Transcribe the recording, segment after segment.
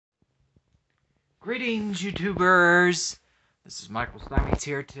Greetings, YouTubers! This is Michael Steinmetz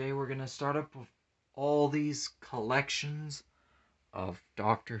here. Today we're going to start up with all these collections of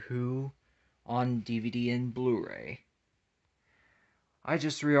Doctor Who on DVD and Blu-ray. I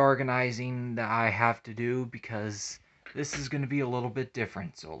just reorganizing that I have to do because this is going to be a little bit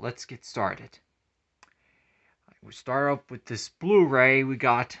different. So let's get started. We start up with this Blu-ray. We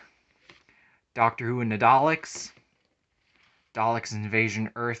got Doctor Who and the Daleks. Daleks Invasion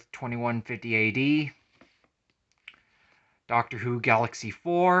Earth 2150 AD. Doctor Who Galaxy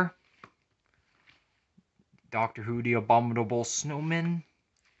 4, Doctor Who The Abominable Snowman,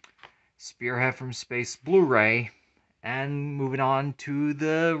 Spearhead from Space Blu-ray, and moving on to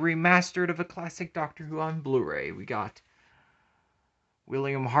the remastered of a classic Doctor Who on Blu-ray. We got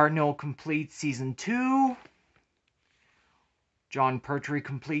William Hartnell Complete Season 2, Jon Pertwee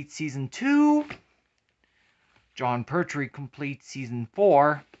Complete Season 2, Jon Pertwee Complete Season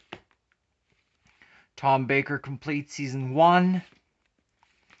 4, Tom Baker Complete Season 1,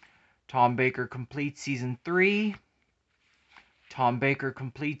 Tom Baker Complete Season 3, Tom Baker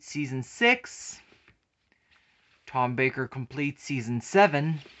Complete Season 6, Tom Baker Complete Season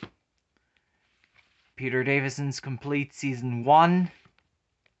 7, Peter Davison's Complete Season 1,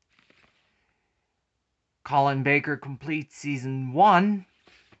 Colin Baker Complete Season 1,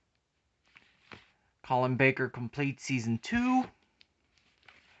 Colin Baker Complete Season 2,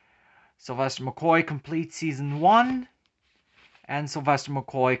 Sylvester McCoy Complete Season 1, and Sylvester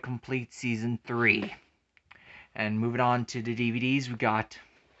McCoy Complete Season 3. And moving on to the DVDs, we got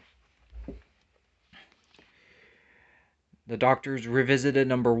The Doctors Revisited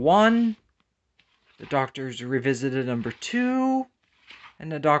number 1, The Doctors Revisited number 2, and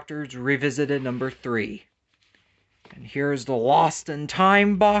The Doctors Revisited number 3. And here's the Lost in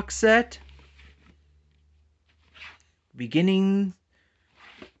Time box set. Beginning,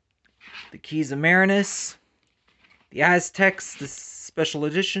 The Keys of Marinus, The Aztecs, the Special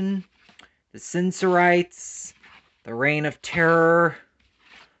Edition, The Sinserites, The Reign of Terror,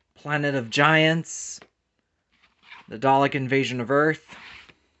 Planet of Giants, The Dalek Invasion of Earth,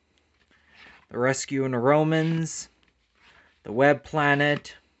 The Rescue and the Romans, The Web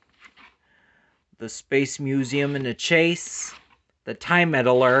Planet, The Space Museum and the Chase, The Time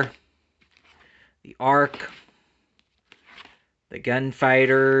Meddler, The Ark, The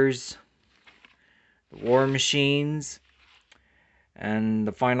Gunfighters, The War Machines, and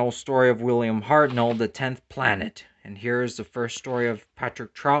the final story of William Hartnell, The 10th Planet. And here's the first story of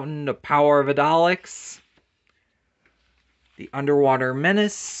Patrick Troughton, The Power of the Daleks, The Underwater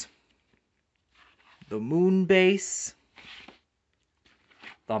Menace, The Moon Base,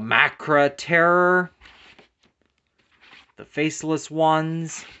 The Macra Terror, The Faceless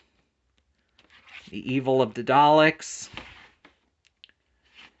Ones, The Evil of the Daleks,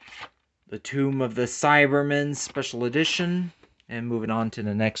 The Tomb of the Cybermen Special Edition, and moving on to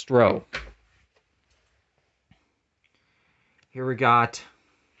the next row. Here we got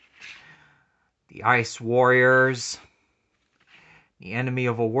The Ice Warriors, The Enemy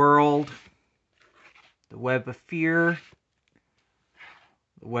of a World, The Web of Fear,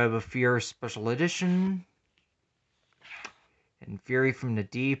 The Web of Fear Special Edition, and Fury from the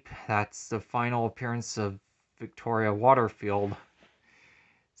Deep. That's the final appearance of Victoria Waterfield.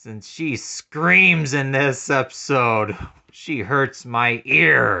 Since she screams in this episode, she hurts my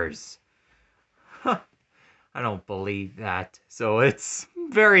ears. I don't believe that. So it's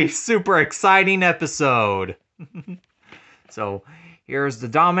very super exciting episode. So here's the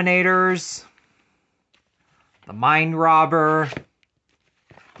Dominators, the Mind Robber,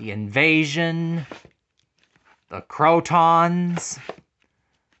 the Invasion, the Crotons,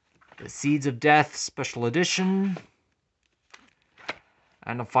 the Seeds of Death Special Edition,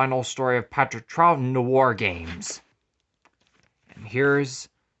 and the final story of Patrick Troughton, The War Games. And here's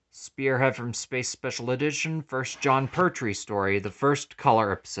Spearhead from Space Special Edition, first Jon Pertwee story, the first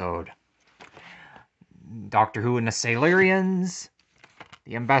color episode. Doctor Who and the Silurians,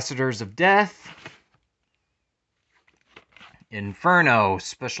 The Ambassadors of Death, Inferno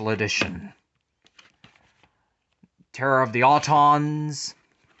Special Edition, Terror of the Autons,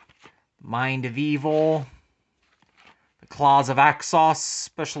 Mind of Evil, The Claws of Axos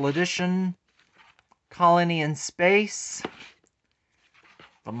Special Edition, Colony in Space,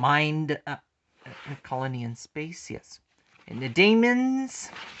 The Mind... Colony in Space, yes. And the Demons,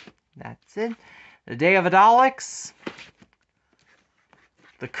 that's it. The Day of the Daleks,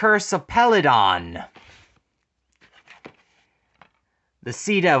 The Curse of Peladon, The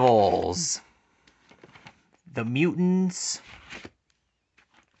Sea Devils, The Mutants,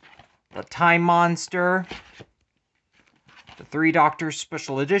 The Time Monster, The Three Doctors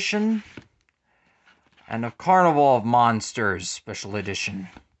Special Edition, and a Carnival of Monsters Special Edition.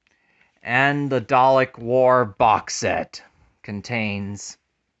 And the Dalek War box set contains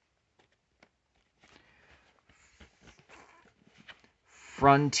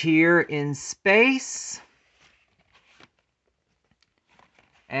Frontier in Space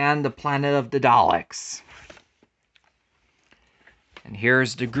and the Planet of the Daleks. And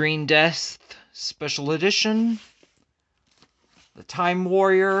here's the Green Death Special Edition, the Time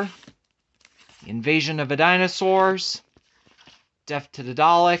Warrior, the Invasion of the Dinosaurs, Death to the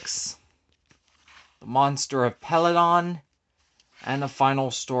Daleks, the Monster of Peladon, and the final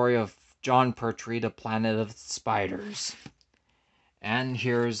story of John Pertwee, the Planet of the Spiders. And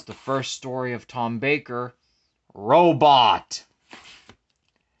here's the first story of Tom Baker, Robot.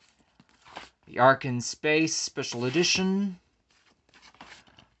 The Ark in Space Special Edition,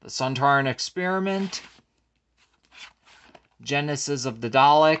 the Sontaran Experiment, Genesis of the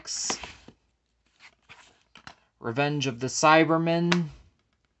Daleks, Revenge of the Cybermen,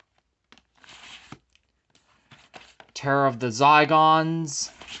 Terror of the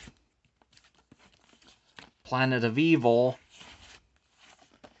Zygons, Planet of Evil,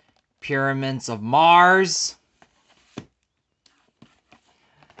 Pyramids of Mars,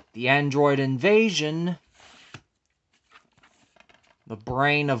 The Android Invasion, The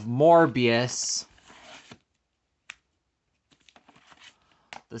Brain of Morbius,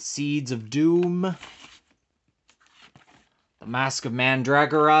 The Seeds of Doom, The Mask of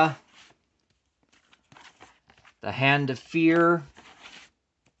Mandragora, The Hand of Fear,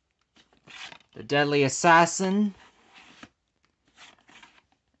 The Deadly Assassin,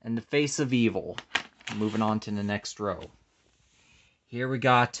 and The Face of Evil. Moving on to the next row. Here we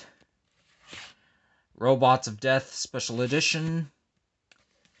got Robots of Death Special Edition,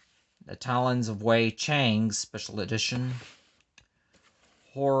 The Talons of Wei Chang Special Edition,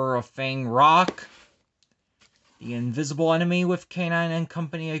 Horror of Fang Rock, The Invisible Enemy with Canine and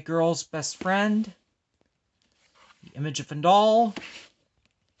Company, a Girl's Best Friend, The Image of a Doll,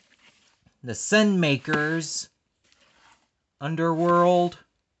 The Sin Makers, Underworld,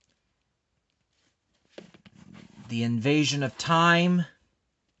 The Invasion of Time,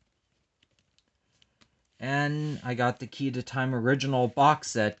 and I got the Key to Time original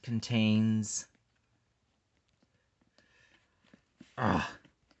box set. Contains the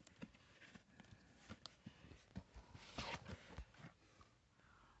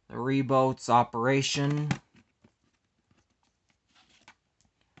Reboats Operation,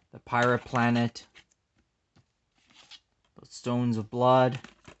 The Pirate Planet, The Stones of Blood,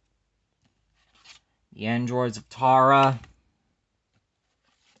 The Androids of Tara,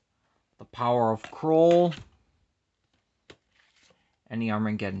 The Power of Kroll, and the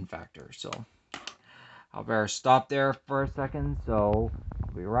Armageddon Factor. So I'll better stop there for a second, so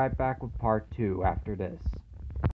I'll be right back with part 2 after this.